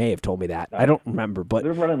think you may have told me that. I don't remember, but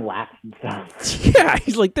they're running laps and stuff. Yeah,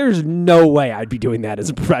 he's like, there's no way I'd be doing that as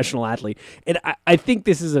a professional athlete. And I think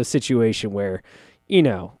this is a situation where,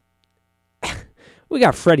 we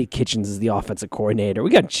got Freddie Kitchens as the offensive coordinator. We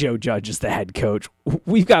got Joe Judge as the head coach.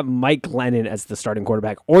 We've got Mike Glennon as the starting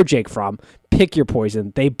quarterback, or Jake Fromm. Pick your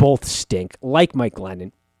poison. They both stink, like Mike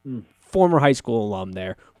Glennon, former high school alum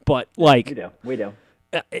there. But, like, we do.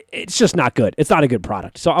 It's just not good. It's not a good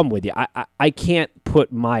product. So I'm with you. I can't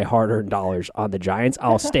put my hard-earned dollars on the Giants.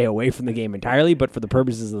 I'll stay away from the game entirely. But for the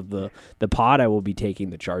purposes of the pod, I will be taking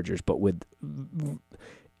the Chargers. But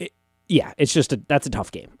it's just that's a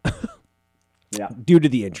tough game. Yeah. Due to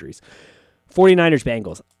the injuries. 49ers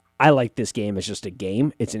Bengals. I like this game as just a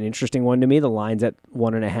game. It's an interesting one to me. The line's at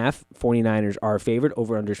 1.5. 49ers are favored.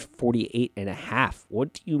 Over under 48.5.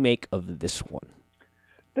 What do you make of this one?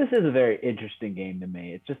 This is a very interesting game to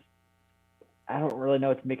me. It's just, I don't really know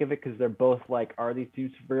what to make of it, because they're both like, are these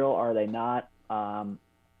teams for real? Are they not? I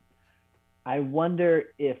wonder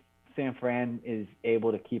if San Fran is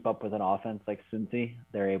able to keep up with an offense like Cincy.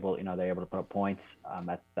 They're able to put up points.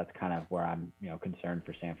 That's kind of where I'm, concerned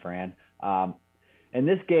for San Fran. In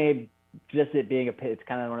this game, just it being it's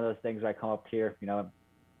kind of one of those things where I come up here,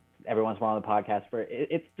 every once in a while on the podcast for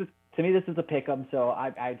it's just, to me, this is a pick 'em. So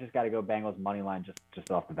I just got to go Bengals money line just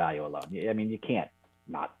off the value alone. You can't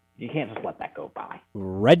just let that go by.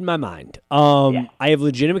 Read my mind. I have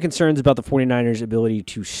legitimate concerns about the 49ers' ability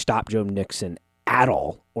to stop Joe Mixon at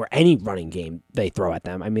all, or any running game they throw at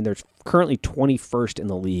them. They're currently 21st in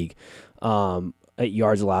the league at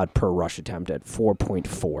yards allowed per rush attempt at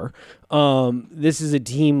 4.4. This is a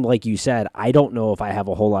team, like you said, I don't know if I have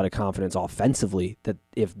a whole lot of confidence offensively that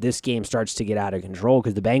if this game starts to get out of control,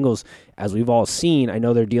 because the Bengals, as we've all seen, I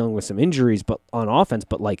know they're dealing with some injuries but on offense,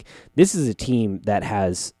 but like, this is a team that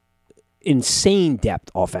has insane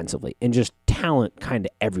depth offensively and just talent kind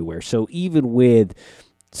of everywhere. So even with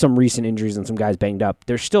some recent injuries and some guys banged up,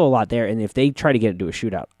 there's still a lot there. And if they try to get into a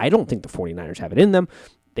shootout, I don't think the 49ers have it in them.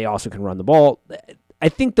 They also can run the ball. I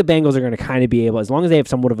think the Bengals are going to kind of be able, as long as they have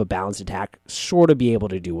somewhat of a balanced attack, sort of be able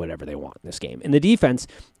to do whatever they want in this game. And the defense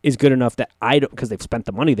is good enough that because they've spent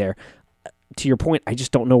the money there. To your point, I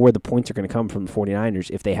just don't know where the points are going to come from the 49ers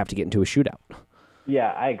if they have to get into a shootout.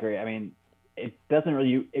 Yeah, I agree. It doesn't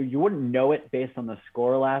really, you wouldn't know it based on the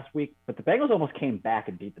score last week, but the Bengals almost came back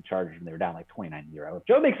and beat the Chargers when they were down like 29-0. If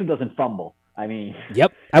Joe Mixon doesn't fumble,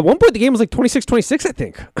 Yep. At one point, the game was like 26-26, I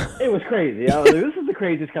think. It was crazy. This is the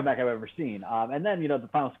craziest comeback I've ever seen. And then, the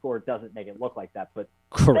final score doesn't make it look like that, but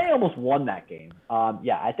Correct. They almost won that game.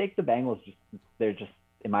 I think the Bengals, they're just,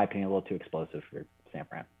 in my opinion, a little too explosive for San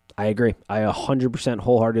Fran. I agree. I 100%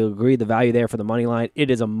 wholeheartedly agree. The value there for the money line,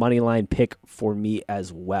 it is a money line pick for me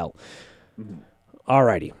as well. Mm-hmm. All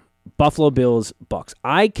righty. Buffalo Bills, Bucks.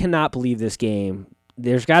 I cannot believe this game,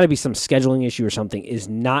 there's got to be some scheduling issue or something, is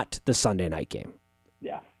not the Sunday night game.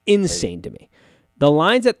 Yeah. Insane to me. The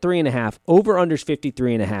line's at 3.5. Over-under's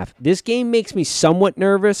 53.5. This game makes me somewhat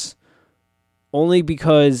nervous, only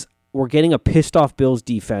because we're getting a pissed-off Bills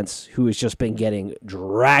defense who has just been getting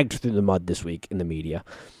dragged through the mud this week in the media.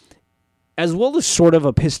 as well as sort of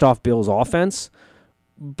a pissed off Bills offense.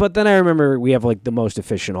 But then I remember we have like the most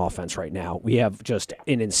efficient offense right now. We have just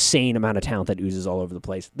an insane amount of talent that oozes all over the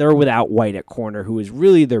place. They're without White at corner, who is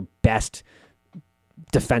really their best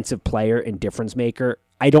defensive player and difference maker.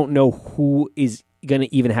 I don't know who is going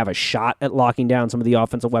to even have a shot at locking down some of the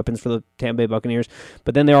offensive weapons for the Tampa Bay Buccaneers.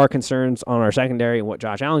 But then there are concerns on our secondary and what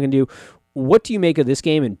Josh Allen can do. What do you make of this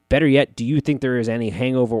game? And better yet, do you think there is any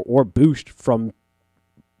hangover or boost from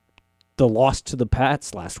the loss to the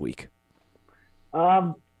Pats last week?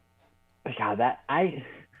 God, that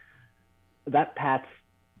Pats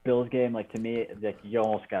Bills game, like, to me, like, you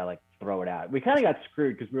almost gotta like throw it out. We kind of got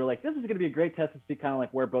screwed because we were like, this is gonna be a great test to see kind of like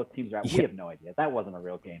where both teams are at. Yeah. We have no idea. That wasn't a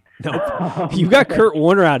real game. No, you got Kurt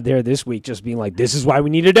Warner out there this week just being like, this is why we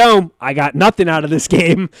need a dome. I got nothing out of this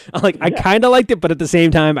game. I kind of liked it, but at the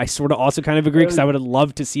same time, I sort of also kind of agree because I would have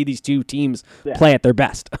loved to see these two teams play at their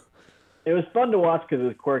best. It was fun to watch because it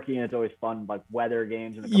was quirky and it's always fun. Like weather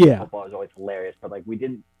games and football is always hilarious. But like we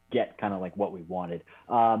didn't get kind of like what we wanted.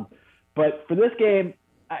 But for this game,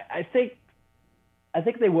 I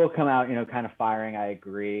think they will come out, kind of firing. I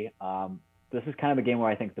agree. This is kind of a game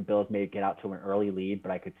where I think the Bills may get out to an early lead,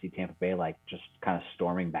 but I could see Tampa Bay like just kind of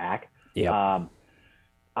storming back. Yeah.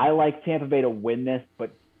 I like Tampa Bay to win this,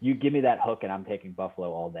 but you give me that hook and I'm taking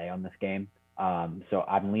Buffalo all day on this game. So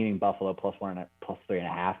I'm leaning Buffalo +1 and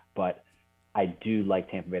 +3.5, but I do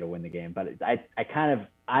like Tampa Bay to win the game. But I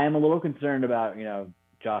am a little concerned about,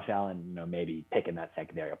 Josh Allen, maybe picking that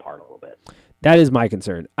secondary apart a little bit. That is my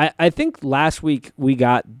concern. I think last week we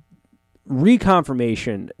got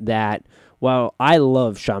reconfirmation that while I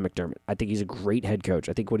love Sean McDermott, I think he's a great head coach.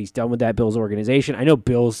 I think what he's done with that Bills organization, I know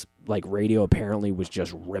Bills like radio apparently was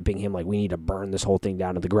just ripping him like we need to burn this whole thing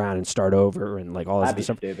down to the ground and start over and like all this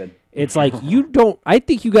stuff. Stupid. It's like I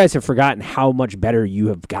think you guys have forgotten how much better you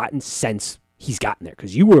have gotten since he's gotten there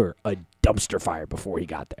because you were a dumpster fire before he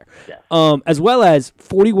got there. Yeah. As well as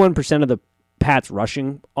 41% of the Pats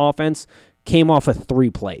rushing offense came off of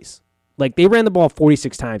 3 plays. Like they ran the ball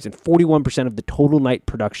 46 times and 41% of the total night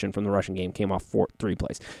production from the rushing game came off 3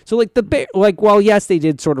 plays. So like while yes, they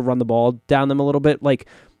did sort of run the ball down them a little bit, like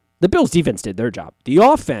the Bills defense did their job. The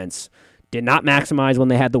offense did not maximize when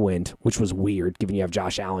they had the wind, which was weird given you have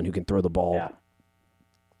Josh Allen who can throw the ball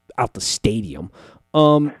out the stadium.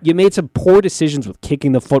 You made some poor decisions with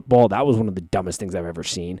kicking the football. That was one of the dumbest things I've ever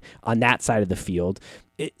seen on that side of the field.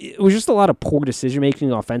 It was just a lot of poor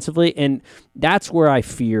decision-making offensively, and that's where I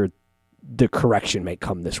fear the correction may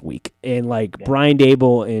come this week. And Brian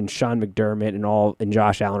Daboll and Sean McDermott and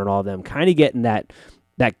Josh Allen and all of them kind of getting that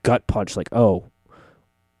gut punch like, oh,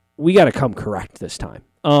 we got to come correct this time.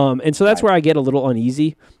 And so that's where I get a little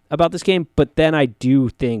uneasy about this game. But then I do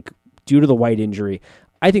think, due to the White injury,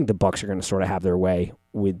 I think the Bucs are going to sort of have their way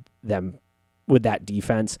with that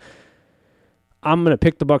defense. I'm going to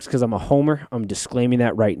pick the Bucs because I'm a homer. I'm disclaiming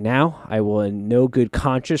that right now. I will in no good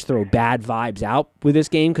conscience throw bad vibes out with this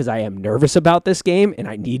game because I am nervous about this game and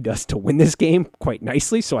I need us to win this game quite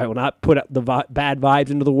nicely. So I will not put the bad vibes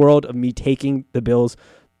into the world of me taking the Bills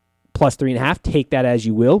 +3.5. Take that as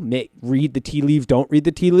you will. Read the tea leaves, don't read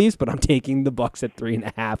the tea leaves, but I'm taking the Bucs at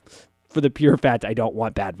 3.5 for the pure fact I don't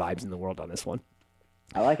want bad vibes in the world on this one.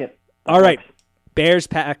 I like it. All right,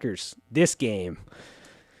 Bears-Packers. This game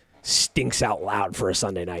stinks out loud for a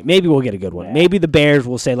Sunday night. Maybe we'll get a good one. Yeah. Maybe the Bears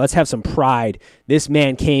will say, let's have some pride. This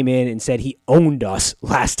man came in and said he owned us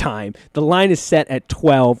last time. The line is set at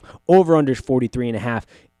 12. Over-under 43.5.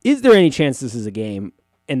 Is there any chance this is a game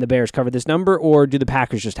and the Bears cover this number, or do the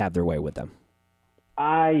Packers just have their way with them?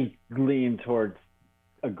 I lean towards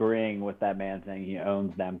agreeing with that man saying he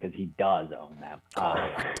owns them because he does own them.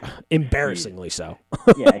 Embarrassingly so.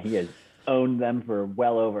 Yeah, he has owned them for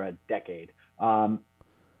well over a decade. The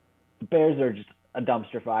Bears are just a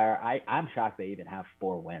dumpster fire. I'm shocked they even have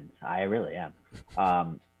 4 wins. I really am.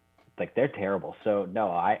 They're terrible. So,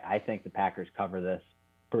 no, I think the Packers cover this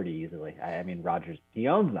pretty easily. I mean, Rodgers, he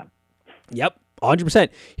owns them. Yep, 100%.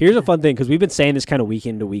 Here's a fun thing, because we've been saying this kind of week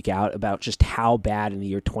in to week out about just how bad in the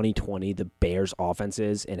year 2020 the Bears' offense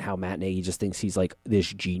is and how Matt Nagy just thinks he's like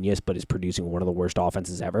this genius but is producing one of the worst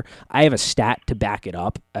offenses ever. I have a stat to back it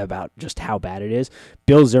up about just how bad it is.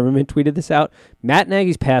 Bill Zimmerman tweeted this out. Matt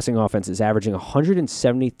Nagy's passing offense is averaging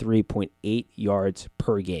 173.8 yards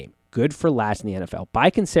per game. Good for last in the NFL. By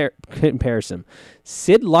comparison,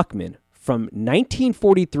 Sid Luckman from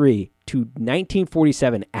 1943 to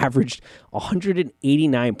 1947 averaged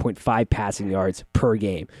 189.5 passing yards per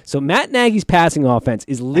game. So Matt Nagy's passing offense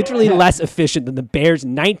is literally less efficient than the Bears'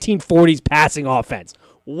 1940s passing offense.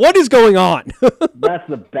 What is going on? That's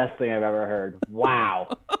the best thing I've ever heard.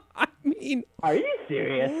 Wow. I mean, are you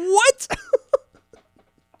serious? What?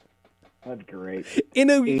 That's great.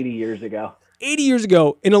 80 years ago. 80 years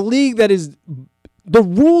ago, in a league that is, the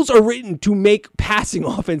rules are written to make passing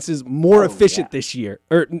offenses more efficient this year.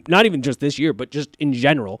 Or not even just this year, but just in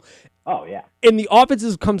general. Oh, yeah. And the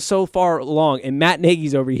offenses come so far along, and Matt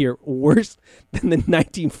Nagy's over here worse than the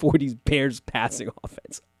 1940s Bears passing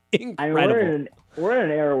offense. Incredible. I mean, we're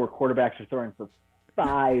in an era where quarterbacks are throwing for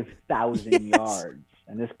 5,000 yards,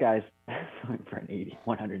 and this guy's throwing for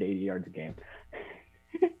 180 yards a game.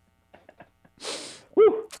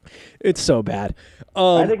 Whew. It's so bad.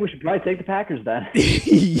 I think we should probably take the Packers then.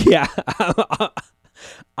 Yeah.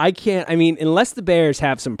 I can't. I mean, unless the Bears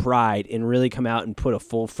have some pride and really come out and put a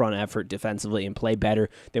full front effort defensively and play better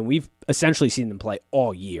than we've essentially seen them play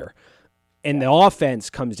all year. And the offense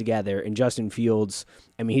comes together, and Justin Fields,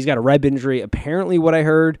 I mean, he's got a rib injury. Apparently what I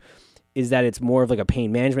heard is that it's more of like a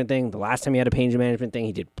pain management thing. The last time he had a pain management thing,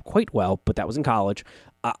 he did quite well, but that was in college.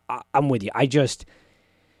 I'm with you. I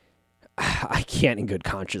can't in good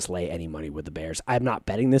conscience lay any money with the Bears. I'm not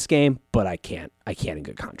betting this game, but I can't in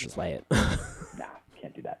good conscience lay it. Nah,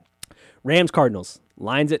 can't do that. Rams Cardinals.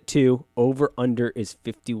 Lines at 2. Over under is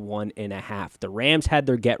 51.5. The Rams had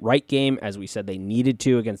their get right game, as we said they needed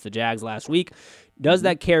to against the Jags last week. Does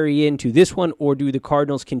that carry into this one, or do the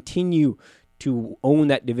Cardinals continue to own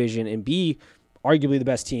that division and be arguably the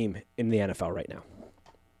best team in the NFL right now?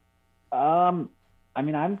 I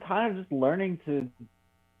mean, I'm kind of just learning to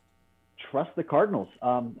trust the Cardinals.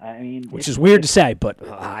 Which is weird to say, but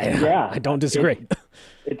I don't disagree.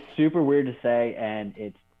 It's super weird to say, and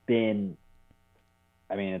it's been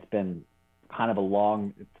kind of a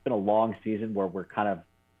long season where we're kind of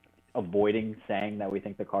avoiding saying that we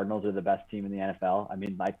think the Cardinals are the best team in the NFL. I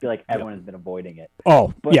mean, I feel like everyone has been avoiding it.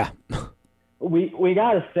 Oh, but yeah. we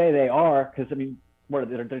got to say they are, because I mean,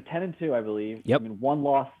 they're 10-2, I believe. Yep. I mean, one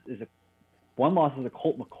loss is a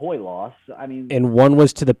Colt McCoy loss. I mean, and one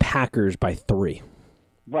was to the Packers by 3.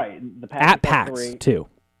 Right. The Packers at Pax too,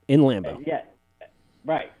 in Lambeau. Yeah.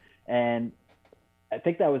 Right. And I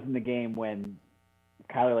think that was in the game when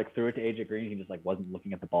Kyler threw it to AJ Green. He just wasn't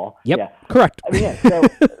looking at the ball. Yep. Yeah. Correct. I mean, yeah. So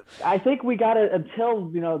I think we got to, until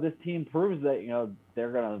this team proves that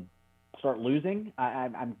they're gonna start losing.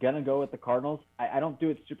 I'm gonna go with the Cardinals. I don't do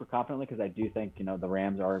it super confidently because I do think the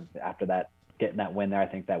Rams are, after that, getting that win there. I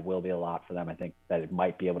think that will be a lot for them. I think that it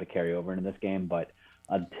might be able to carry over into this game, but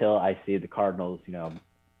until I see the Cardinals,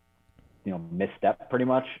 misstep pretty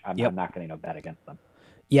much, I'm not going to bet against them.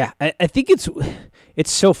 Yeah, I think it's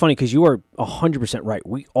so funny because you are 100% right.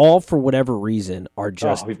 We all, for whatever reason, are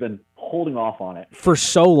just we've been holding off on it for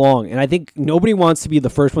so long, and I think nobody wants to be the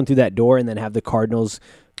first one through that door and then have the Cardinals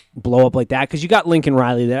blow up like that, because you got Lincoln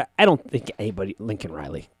Riley there. I don't think anybody Lincoln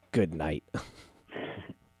Riley. Good night.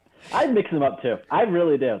 I mix them up too. I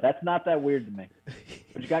really do. That's not that weird to me.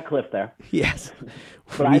 But you got Cliff there. Yes.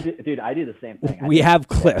 But I do the same thing. We have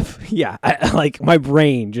Cliff. Yeah. My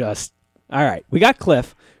brain just. All right. We got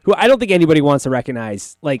Cliff, who I don't think anybody wants to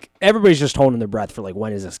recognize. Everybody's just holding their breath for,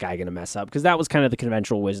 when is this guy going to mess up? Because that was kind of the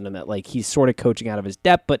conventional wisdom that, he's sort of coaching out of his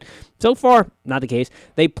depth. But so far, not the case.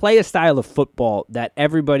 They play a style of football that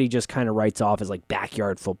everybody just kind of writes off as,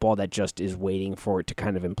 backyard football that just is waiting for it to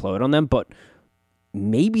kind of implode on them. But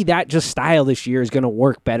maybe that just style this year is going to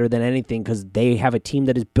work better than anything because they have a team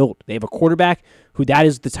that is built. They have a quarterback who that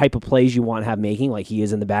is the type of plays you want to have making, like he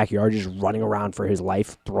is in the backyard, just running around for his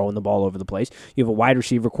life, throwing the ball over the place. You have a wide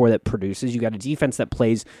receiver core that produces. You got a defense that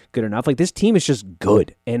plays good enough. This team is just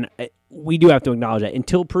good. And we do have to acknowledge that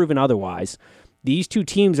until proven otherwise. These two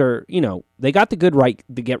teams are, they got the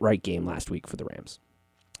get right game last week for the Rams.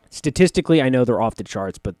 Statistically, I know they're off the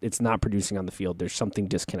charts, but it's not producing on the field. There's something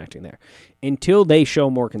disconnecting there. Until they show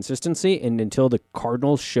more consistency and until the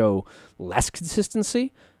Cardinals show less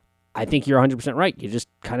consistency, I think you're 100% right. You just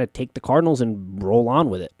kind of take the Cardinals and roll on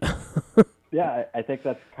with it. Yeah, I think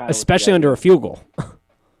that's kind of... Especially under a field goal.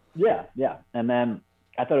 Yeah. And then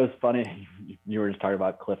I thought it was funny. You were just talking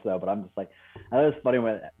about Cliff, though, but I'm just I thought it was funny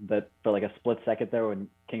for a split second there when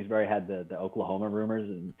Kingsbury had the Oklahoma rumors,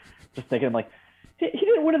 and just thinking, he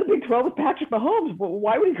didn't win in the Big 12 with Patrick Mahomes.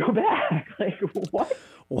 Why would he go back? What?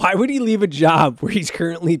 Why would he leave a job where he's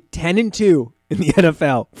currently 10-2 in the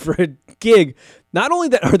NFL for a gig? Not only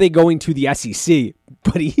that are they going to the SEC,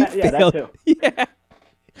 but he failed. That too. Yeah,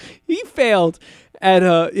 he failed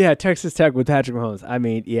at Texas Tech with Patrick Mahomes. I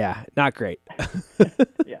mean, not great.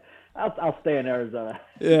 Yeah, I'll stay in Arizona.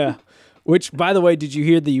 Yeah. Which, by the way, did you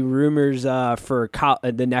hear the rumors for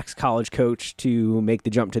the next college coach to make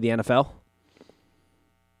the jump to the NFL?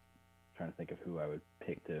 Trying to think of who I would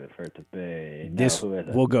pick for it to be. This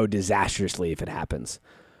will go disastrously if it happens.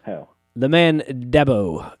 Who? The man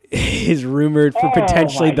Debo is rumored for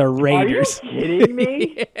potentially the Raiders. Are you kidding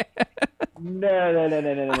me? Yeah.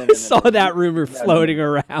 No. I saw that rumor floating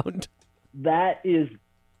around. That is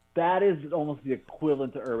almost the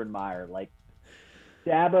equivalent to Urban Meyer. Like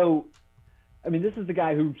Dabo, I mean, this is the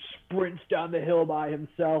guy who sprints down the hill by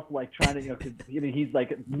himself, like trying to, cause, he's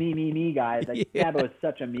like me guy. Like Dabo is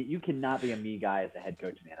such a me. You cannot be a me guy as a head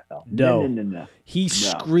coach in the NFL. No. He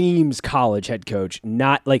screams college head coach.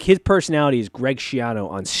 Not like his personality is Greg Schiano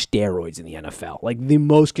on steroids in the NFL. Like the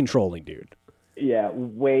most controlling dude. Yeah,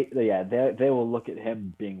 they will look at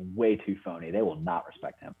him being way too phony. They will not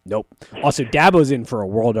respect him. Nope. Also, Dabo's in for a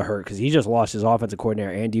world of hurt because he just lost his offensive coordinator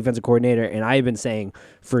and defensive coordinator. And I've been saying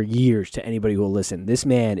for years to anybody who will listen, this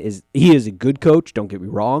man is a good coach. Don't get me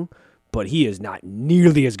wrong, but he is not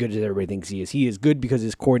nearly as good as everybody thinks he is. He is good because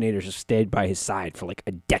his coordinators have stayed by his side for like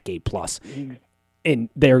a decade plus, and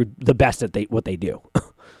they're the best at what they do.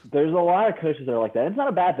 There's a lot of coaches that are like that. It's not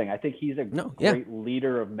a bad thing. I think he's a great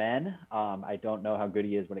leader of men. I don't know how good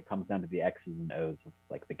he is when it comes down to the X's and O's of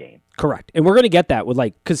like the game. Correct. And we're going to get that with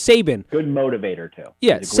because Saban. Good motivator too.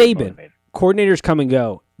 Yeah, Saban. Coordinators come and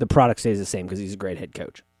go. The product stays the same because he's a great head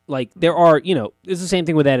coach. Like there are, it's the same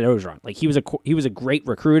thing with Ed Orgeron. Like he was a great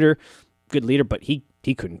recruiter, good leader, but he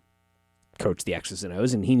couldn't coach the X's and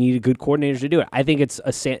O's, and he needed good coordinators to do it. I think it's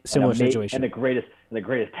a similar situation. And the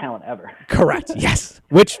greatest talent ever. Correct. Yes,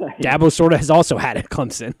 which Dabo sort of has also had at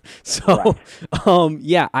Clemson. So,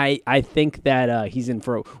 right. I think that he's in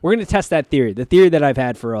for. We're going to test that theory, the theory that I've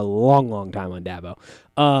had for a long, long time on Dabo.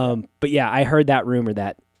 But yeah, I heard that rumor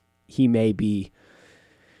that he may be.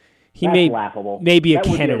 Laughable. Maybe that a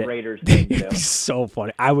candidate. Would be a Raiders thing too. It'd be so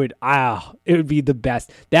funny. It would be the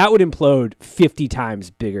best. That would implode 50 times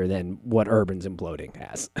bigger than what Urban's imploding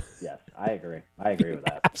has. Yes, I agree. With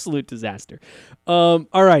that. Absolute disaster. All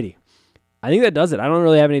righty. I think that does it. I don't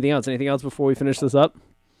really have anything else. Anything else before we finish this up?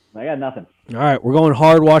 I got nothing. All right, we're going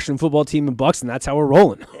hard Washington football team and Bucks, and that's how we're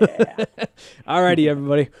rolling. Yeah. All righty,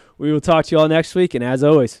 everybody. We will talk to you all next week, and as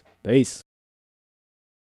always, peace.